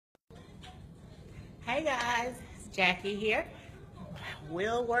Hey guys, it's Jackie here.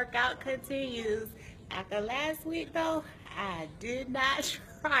 Will workout continues. After last week though, I did not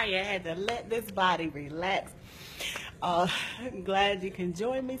try. I had to let this body relax. I'm glad you can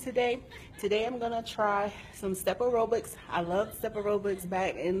join me today. Today I'm gonna try some step aerobics. I loved step aerobics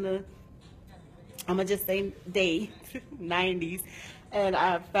back in the, I'm gonna just say day 90s, and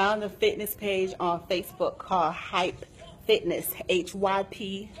I found a fitness page on Facebook called Hype Fitness,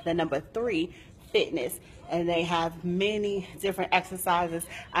 HYP, the number 3 fitness, and they have many different exercises.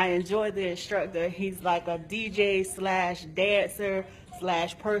 I enjoy the instructor. He's like a DJ slash dancer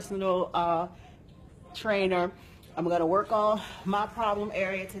slash personal trainer. I'm gonna work on my problem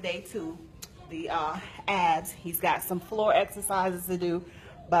area today too, the abs. He's got some floor exercises to do,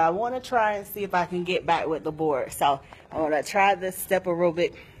 but I want to try and see if I can get back with the board. So I want to try this step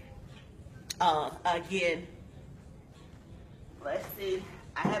aerobic again. Let's see.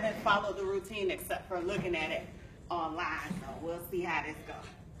 I haven't followed the routine except for looking at it online, so we'll see how this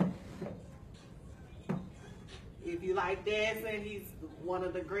goes. If you like dancing, he's one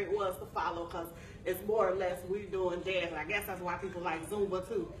of the great ones to follow because it's more or less we doing dancing. I guess that's why people like Zumba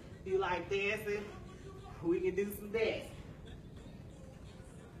too. If you like dancing, we can do some dancing.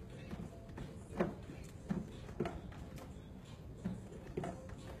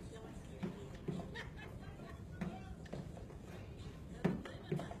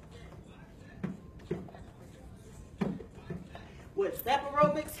 With step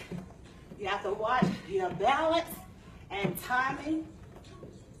aerobics, you have to watch your balance and timing.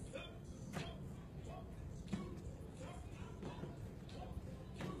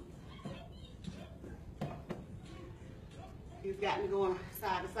 He's got me going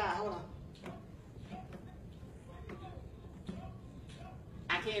side to side. Hold on.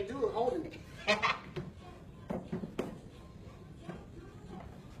 I can't do it holding it.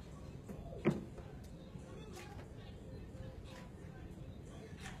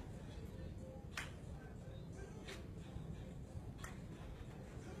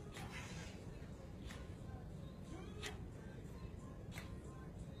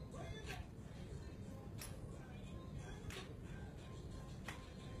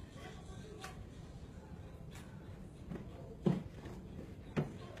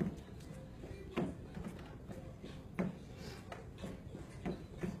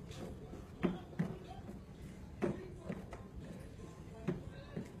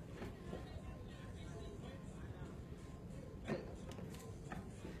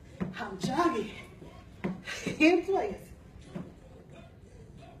 I'm jogging in place.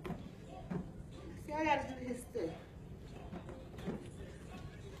 See, I gotta do this thing.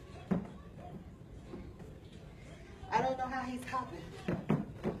 I don't know how he's hopping.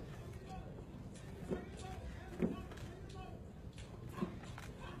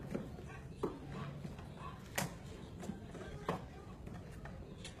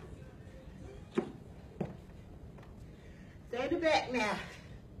 Stay in the back now.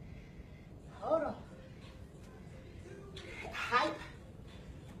 Hold on. Hype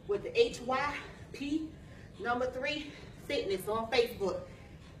with the HYP number 3 fitness on Facebook.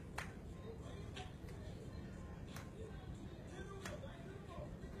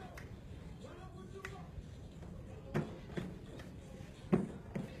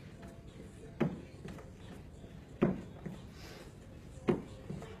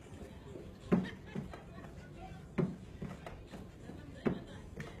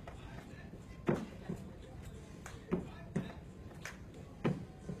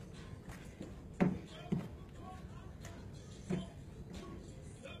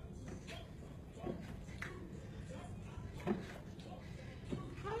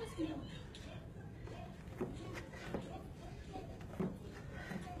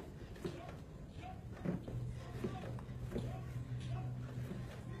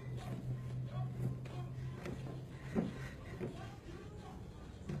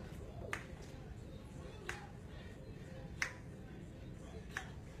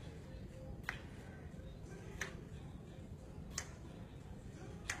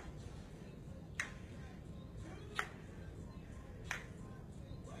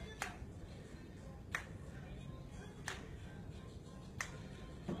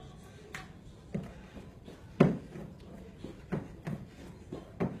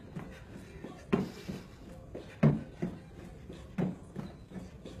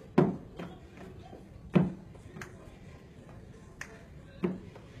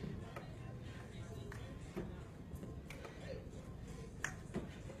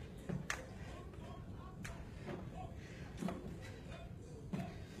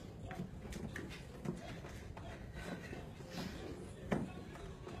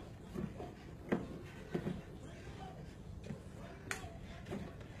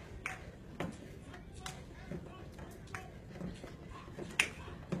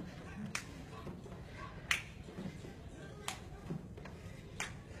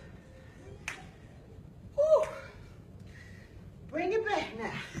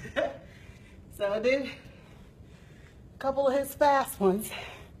 now. So I did a couple of his fast ones,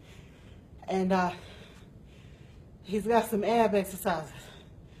 and he's got some ab exercises.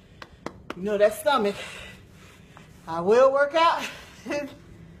 You know, that stomach, I will work out.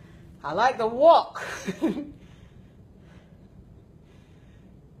 I like to walk.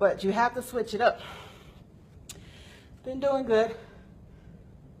 But you have to switch it up. Been doing good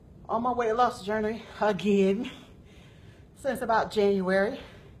on my weight loss journey again since about January.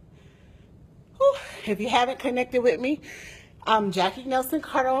 Whew. If you haven't connected with me, I'm Jackie Nelson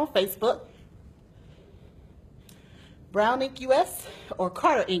Carter on Facebook, Brown Inc. US or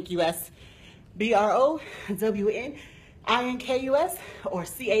Carter Inc. US, BROWNINK US or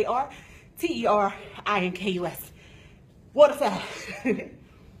CARTERINK US. What is that?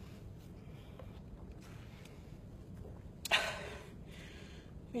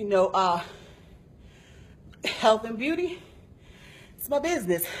 You know, health and beauty, it's my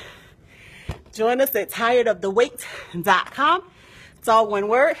business. Join us at tiredoftheweight.com. It's all one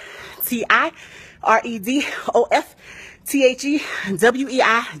word,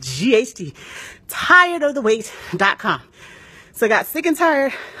 TIREDOFTHEWEIGHT, tiredoftheweight.com. So I got sick and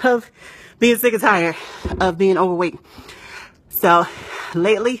tired of being sick and tired of being overweight. So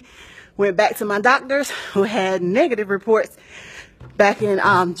lately, went back to my doctors who had negative reports back in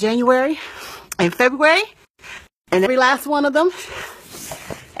January and February, and every last one of them,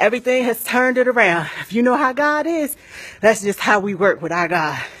 everything has turned it around. If you know how God is, that's just how we work with our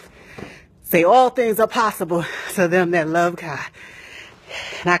God. Say all things are possible to them that love God.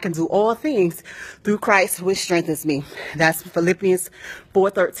 And I can do all things through Christ, which strengthens me. That's Philippians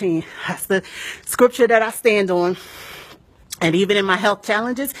 4:13. That's the scripture that I stand on. And even in my health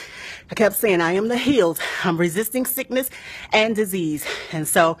challenges, I kept saying, I am the healed. I'm resisting sickness and disease. And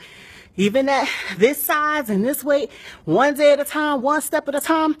so even at this size and this weight, one day at a time, one step at a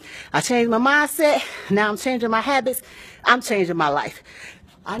time, I changed my mindset. Now I'm changing my habits. I'm changing my life.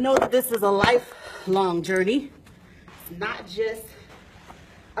 I know that this is a lifelong journey. It's not just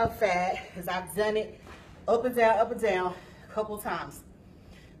a fad, because I've done it up and down a couple times.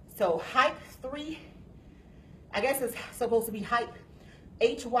 So Hype 3, I guess it's supposed to be Hype,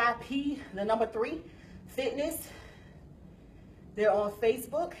 HYP, the number 3, Fitness. They're on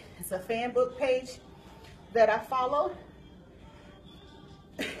Facebook. It's a fan book page that I follow.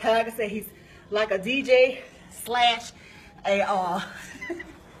 Like I said, he's like a DJ slash a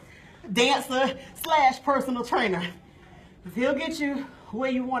dancer slash personal trainer. He'll get you where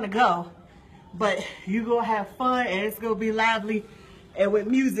you want to go, but you're going to have fun and it's going to be lively and with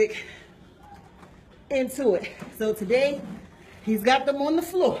music into it. So today, he's got them on the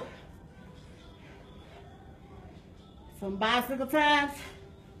floor. Some bicycle times,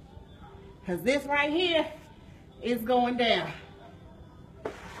 because this right here is going down.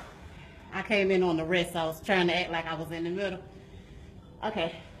 I came in on the rest, so I was trying to act like I was in the middle.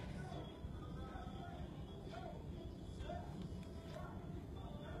 Okay.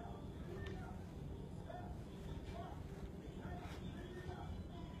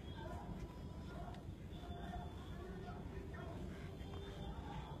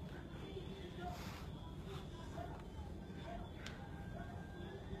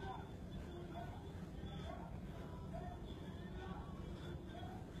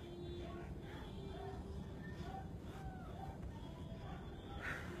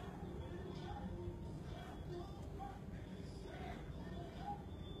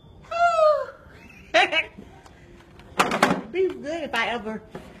 Be good if I ever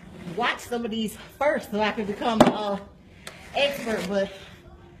watch some of these first so I can become an expert, but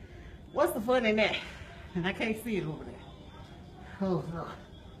what's the fun in that? And I can't see it over there. Oh, Lord.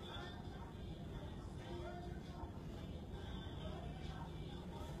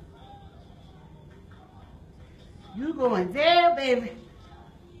 You going down, baby.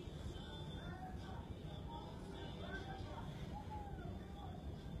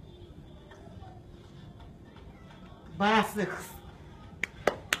 Bicycles,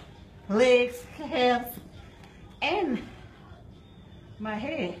 legs, calves, and my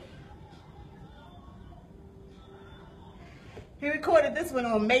head. He recorded this one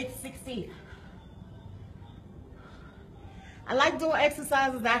on May 16th. I like doing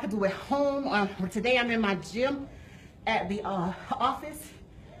exercises that I can do at home. Today I'm in my gym at the office.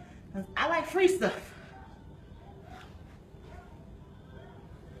 I like free stuff.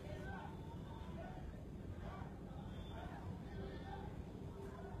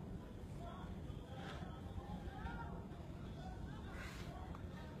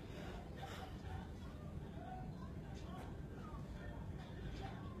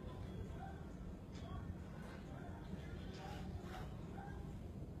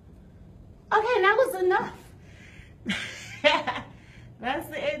 man, that was enough. That's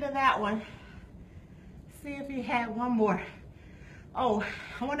the end of that one. See if he had one more. Oh,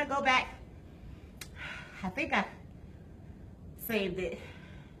 I want to go back. I think I saved it.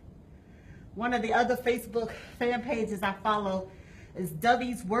 One of the other Facebook fan pages I follow is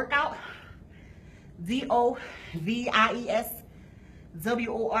Dovies Workout. DOVIES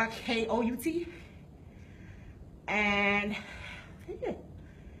WORKOUT. And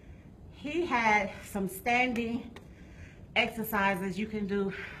he had some standing exercises you can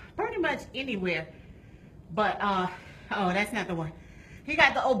do pretty much anywhere. But, oh, that's not the one. He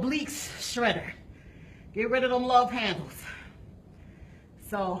got the obliques shredder. Get rid of them love handles.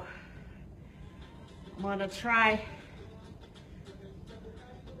 So, I'm gonna try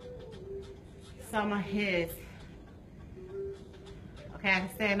some of his. Okay, I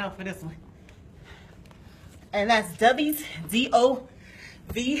can stand up for this one. And that's Dovies, DOVIES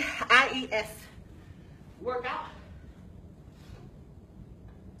workout.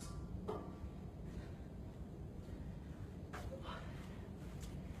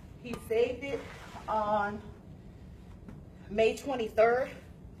 He saved it on May 23rd,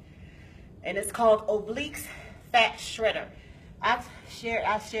 and it's called Obliques Fat Shredder. I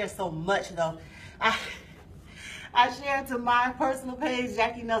share so much though. I share to my personal page,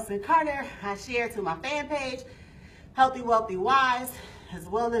 Jackie Nelson Carter. I share to my fan page, Healthy, Wealthy, Wise, as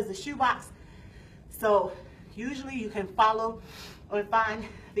well as the shoebox. So usually you can follow or find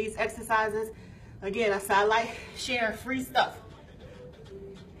these exercises. Again, I like sharing free stuff.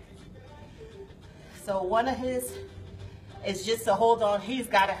 So one of his is just to hold on. He's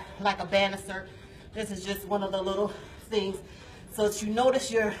got like a banister. This is just one of the little things. So that you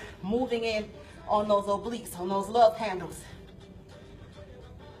notice you're moving in on those obliques, on those love handles.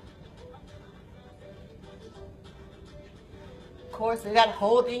 Of course, you got to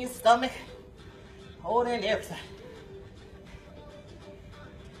hold in your stomach, hold in everything.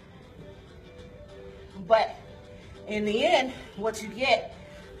 But in the end, what you get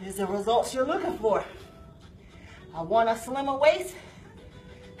is the results you're looking for. I want a slimmer waist,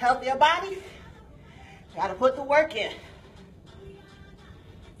 healthier body. Got to put the work in.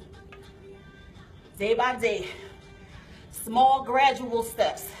 Day by day, small gradual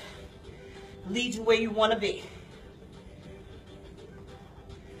steps lead you where you want to be.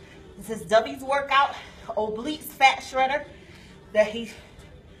 This is Dovies Workout Obliques Fat Shredder that he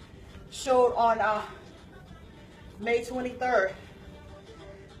showed on May 23rd.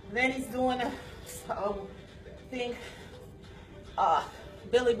 Then he's doing a thing.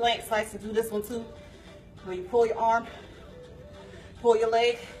 Billy Blanks likes to do this one too, where you pull your arm, pull your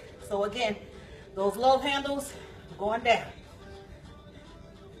leg. So again, those love handles going down.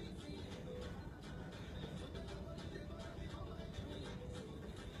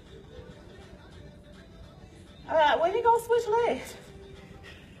 All right, when you gonna switch legs?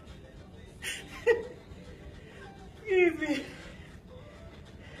 Excuse me.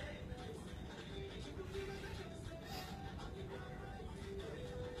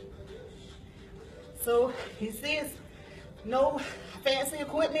 So you see, it's no fancy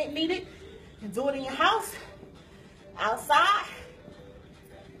equipment needed. You can do it in your house, outside,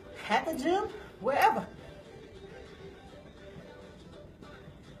 at the gym, wherever.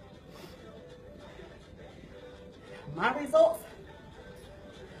 My results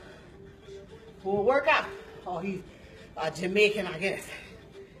for a workout. Oh, he's Jamaican, I guess.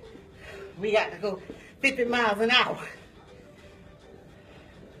 We got to go 50 miles an hour.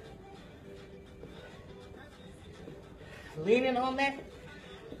 Leaning on that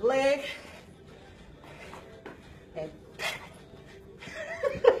leg. And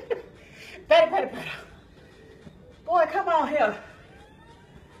better. Boy, come on here.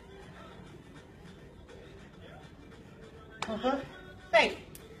 Thank you.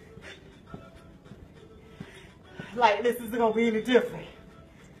 Like this is gonna be any different.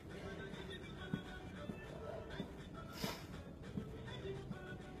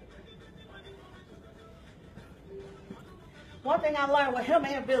 One thing I learned with him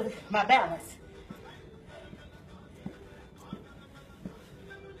and Billy, my balance.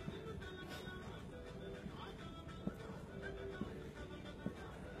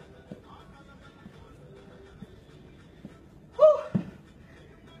 Whew.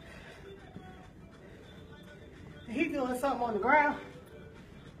 He's doing something on the ground.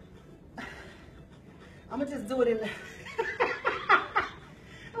 I'm gonna just do it in the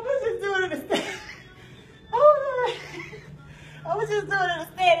I was just doing it in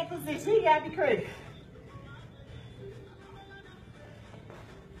a standing position. He got me crazy.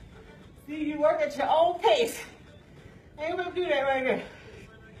 See, you work at your own pace. I ain't gonna do that right here.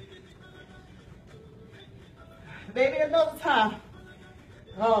 Maybe another time.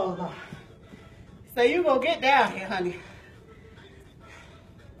 Oh, Lord. So you gonna get down here, honey.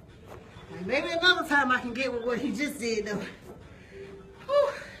 And maybe another time I can get with what he just did, though. Whew.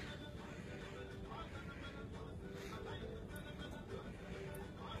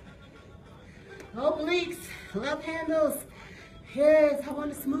 Obliques, love handles. Yes, I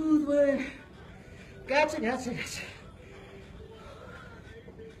want a smooth one. Gotcha, gotcha, gotcha.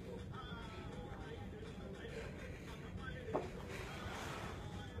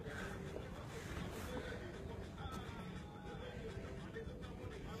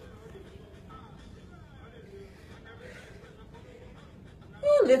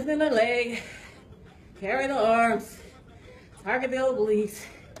 Ooh, lifting the leg, carry the arms, target the obliques,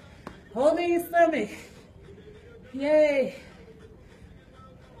 holding your stomach. Yay.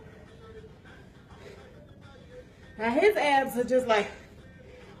 Now his abs are just like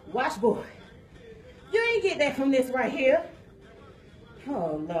washboard. You ain't get that from this right here.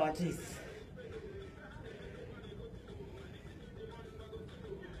 Oh Lord Jesus.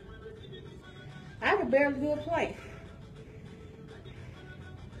 I could barely do a plank.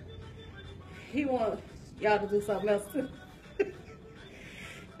 He wants y'all to do something else too.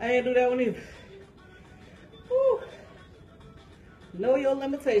 I didn't do that one either. Whew. Know your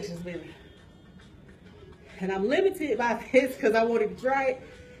limitations, baby. And I'm limited by this because I wanted to try it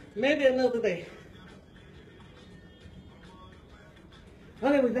maybe another day.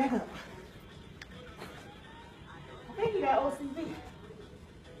 Okay, we back up. I think you got OCD.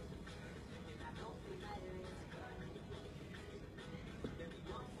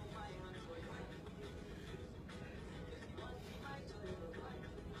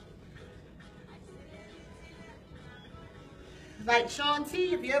 Like Sean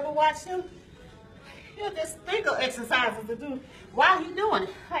T, if you ever watched him, he'll just think of exercises to do while he's doing it.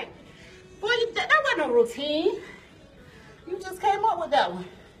 Like, boy, that wasn't a routine. You just came up with that one.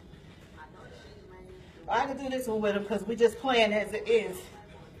 I can do this one with him because we just playing as it is.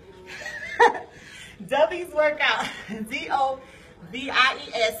 W's workout.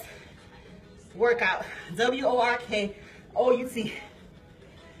 D-O-V-I-E-S workout. W-O-R-K-O-U-T.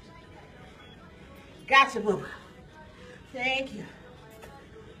 Gotcha, boo. Thank you.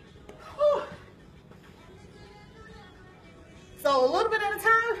 Whew. So a little bit at a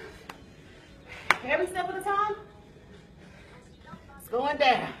time, every step at a time, it's going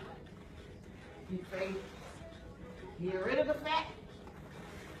down. You say, get rid of the fat,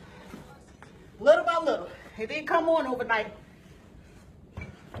 little by little. It didn't come on overnight.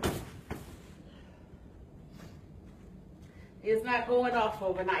 It's not going off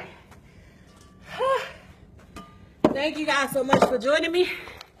overnight. Thank you guys so much for joining me.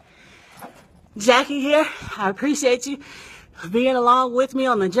 Jackie here. I appreciate you being along with me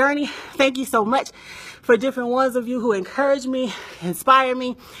on the journey. Thank you so much for different ones of you who encourage me, inspire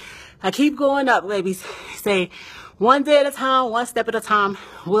me. I keep going up, babies. Say one day at a time, one step at a time,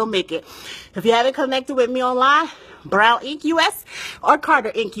 we'll make it. If you haven't connected with me online, Brown Ink US or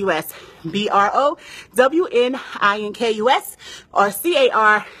Carter Ink US, BROWNINKUS or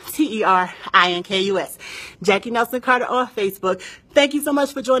CARTERINKUS. Jackie Nelson Carter on Facebook. Thank you so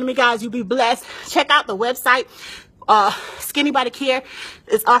much for joining me, guys. You be blessed. Check out the website. Skinny Body Care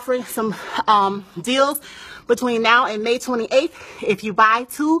is offering some deals between now and May 28th. If you buy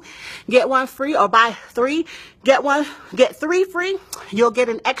 2, get 1 free, or buy 3, get 3 free, you'll get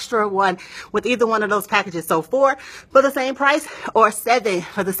an extra one with either one of those packages. So 4 for the same price or 7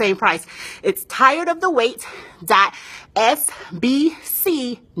 for the same price. It's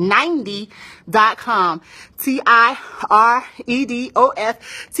tiredofthewait.sbc90.com.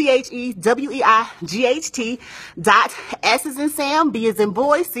 TIREDOFTHEWEIGHT.S as in Sam, B as in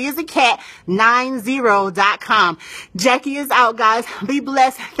boy, C as in cat, 90.com. Jackie is out, guys. Be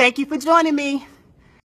blessed. Thank you for joining me.